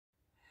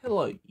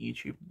Hello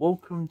YouTube,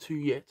 welcome to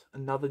yet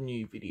another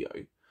new video.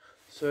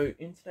 So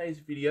in today's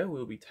video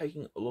we'll be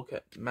taking a look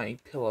at Mae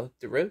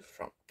Pillar-Durev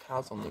from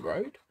Cars on the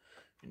Road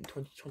in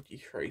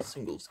 2023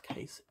 Singles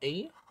Case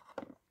E.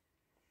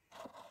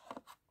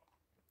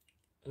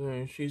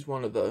 She's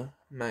one of the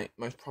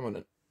most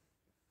prominent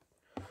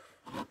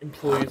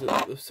employees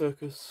at the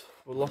Circus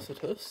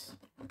Velocitas.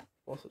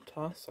 I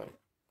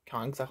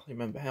can't exactly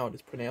remember how it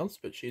is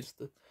pronounced, but she's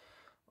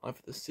either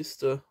the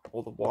sister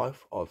or the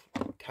wife of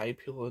Cave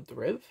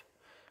Pillar-Durev.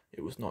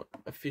 It was not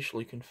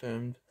officially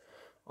confirmed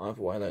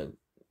either way. They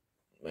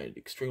made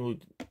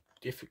extremely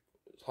difficult,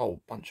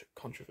 whole bunch of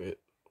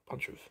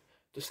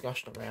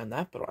discussion around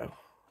that, but I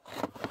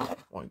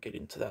won't get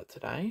into that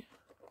today.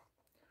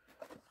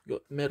 We've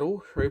got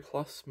Mattel 3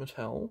 Plus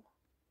Mattel,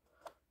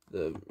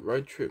 the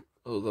road trip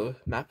or the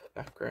map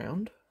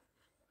background.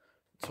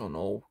 It's on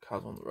all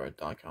Cars on the Road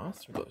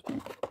diecast. We've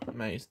got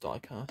Mae's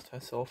diecast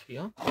herself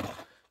here.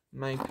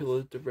 Mae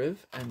Pillar-Durev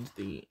and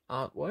the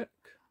artwork.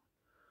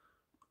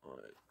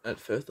 At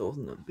first I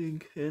wasn't a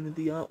big fan of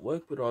the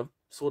artwork, but I've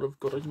sort of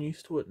gotten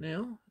used to it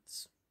now.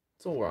 It's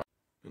alright.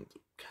 The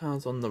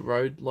Cars on the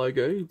Road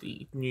logo,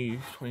 the new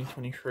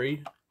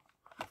 2023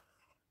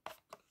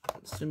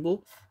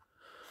 symbol.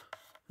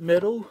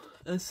 Metal,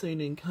 as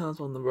seen in Cars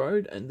on the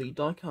Road, and the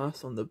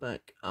diecast on the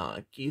back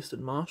are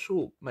Gearston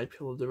Marshall, Mae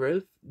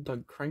Pillar-Durev,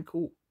 Doug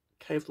Crankle,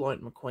 Cave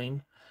Lightning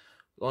McQueen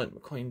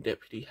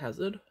Deputy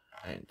Hazzard,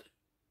 and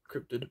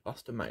Cryptid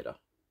Buster Mater.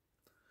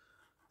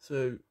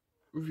 So,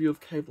 review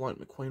of Cave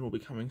Lightning McQueen will be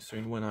coming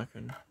soon when I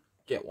can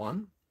get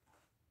one.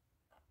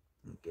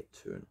 I'll get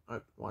to and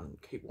open one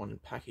and keep one in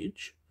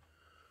package.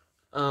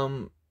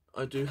 I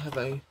do have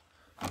a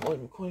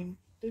Lightning McQueen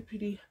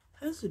Deputy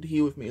Hazzard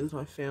here with me that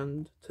I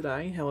found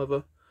today.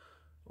 However,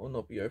 I'll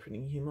not be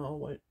opening him. I'll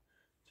wait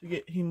to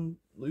get him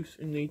loose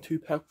in the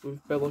 2-pack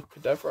with Bella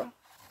Cadavra.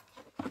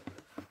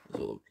 There's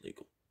all the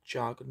legal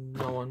jargon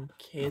no one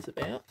cares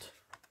about.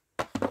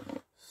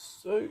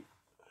 So,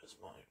 there's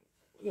my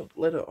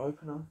letter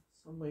opener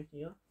somewhere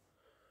here.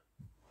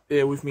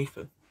 Bear with me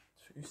for 2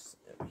 seconds.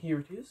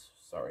 Here it is.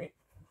 Sorry,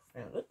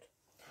 found it.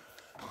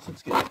 So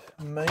let's get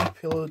Mae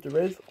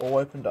Pillar-Durev all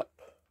opened up.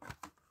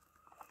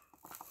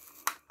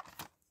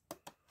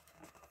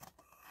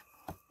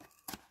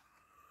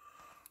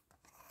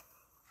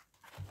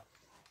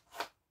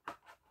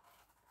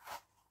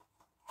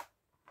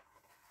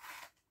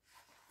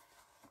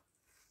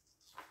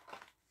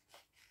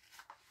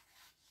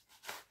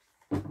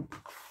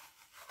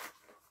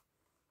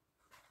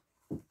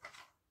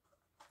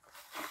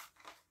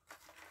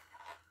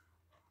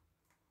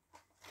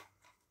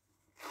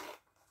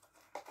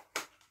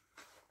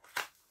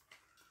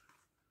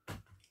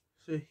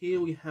 So here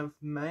we have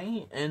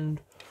Mae,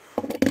 and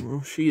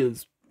well, she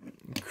is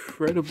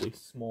incredibly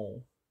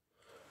small.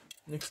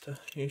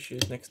 Here she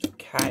is next to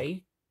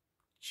Kay.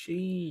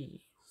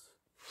 Jeez.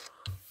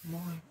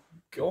 My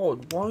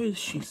God, why is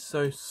she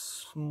so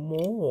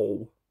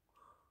small?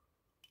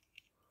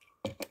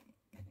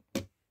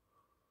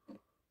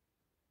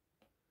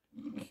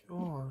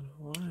 God,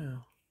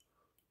 wow.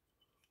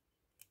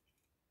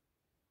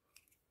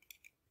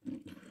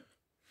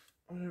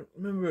 I don't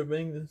remember it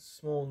being this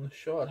small in the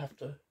shot. I'd have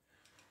to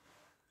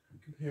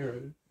compare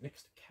her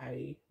next to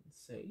K and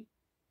C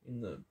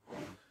in the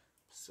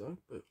episode,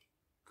 but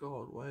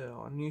God,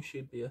 wow, I knew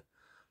she'd be a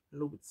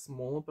little bit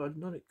smaller, but I did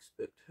not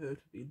expect her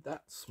to be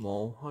that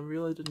small. I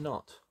really did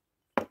not.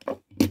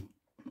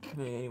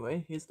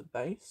 Anyway, here's the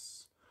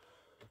base.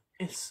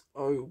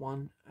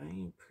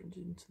 SO1A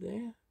printed into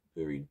there.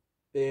 Very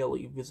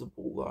barely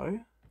visible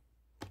though.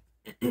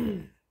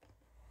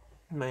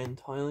 Mae in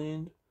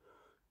Thailand.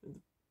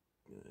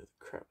 The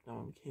crap no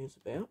one cares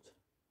about.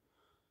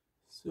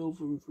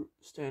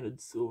 Standard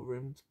silver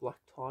rims, black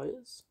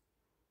tyres.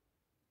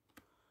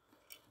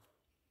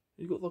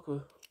 You've got like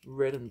a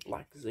red and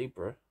black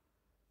zebra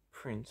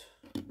print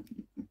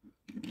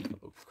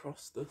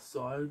across the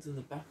sides and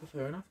the back of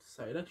her, and I have to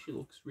say it actually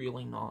looks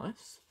really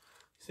nice.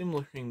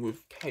 Similar thing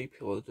with Cave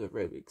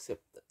Pillar-Durev,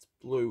 except that's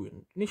blue,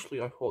 and initially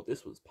I thought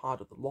this was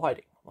part of the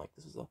lighting. Like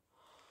this is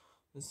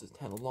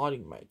how the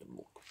lighting made them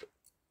look.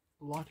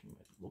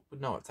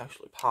 But no, it's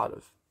actually part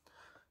of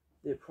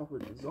their proper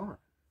design.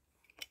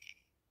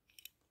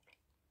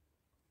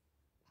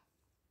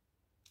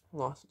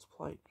 License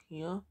plate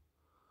here.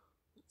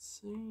 Let's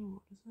see,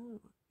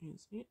 what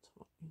is it?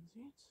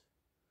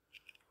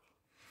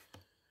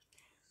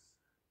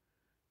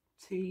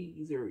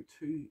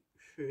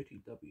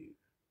 T0230W.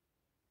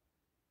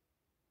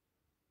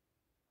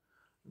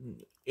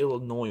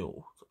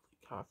 Illinois, it's like the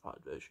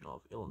clarified version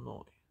of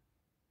Illinois.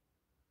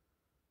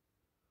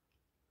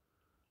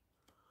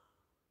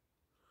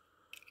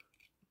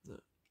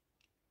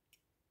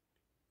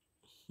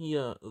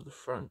 Here, the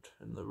front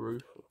and the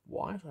roof are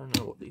white. I don't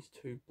know what these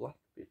 2 black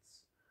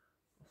bits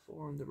are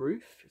for on the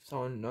roof. If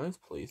someone knows,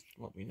 please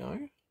let me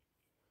know.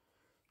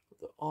 Got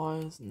the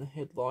eyes and the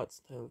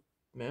headlights, the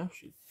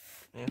mouth.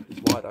 Mouth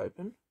is wide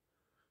open.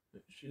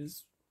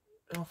 She's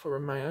Alfa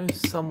Romeo,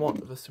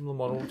 somewhat of a similar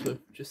model to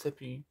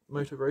Giuseppe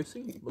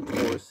Motorossi.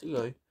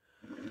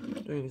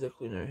 I don't don't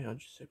exactly know how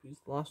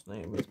Giuseppe's last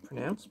name is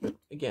pronounced, but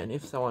again,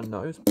 if someone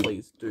knows,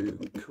 please do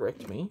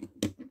correct me.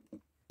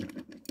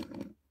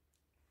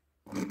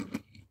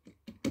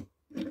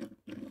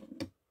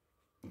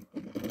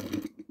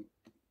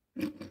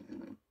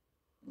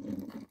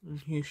 And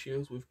here she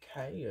is with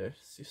Kay, her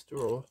sister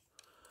or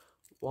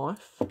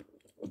wife. So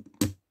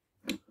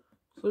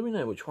let me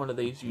know which one of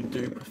these you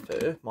do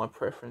prefer. My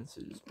preference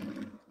is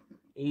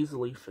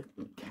easily for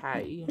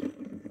Kay.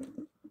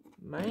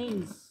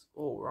 Mae's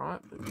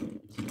alright, but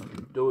it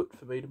doesn't do it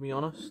for me, to be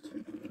honest.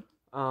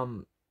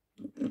 Like,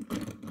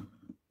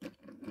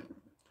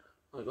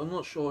 I'm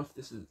not sure if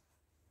this is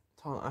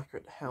entirely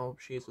accurate how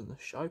she is in the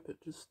show,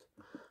 but just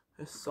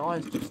her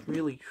size just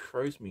really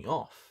throws me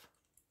off.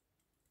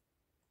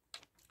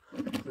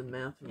 The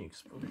mouth and the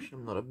expression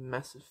I'm not a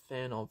massive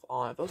fan of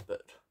either,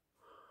 but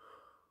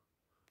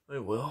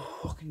oh well,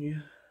 what can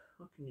you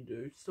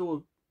do?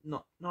 Still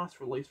a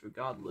nice release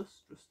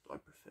regardless, just I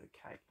prefer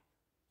Kay.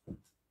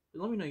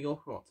 But let me know your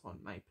thoughts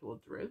on Mae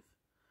Pillar-Durev.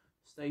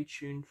 Stay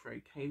tuned for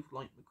a Cave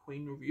Lightning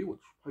McQueen review,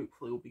 which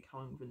hopefully will be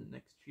coming within the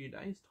next few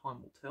days.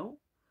 Time will tell.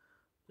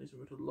 Please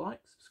remember to like,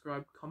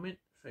 subscribe, comment,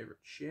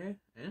 favourite, share,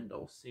 and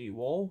I'll see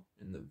you all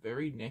in the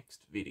very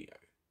next video.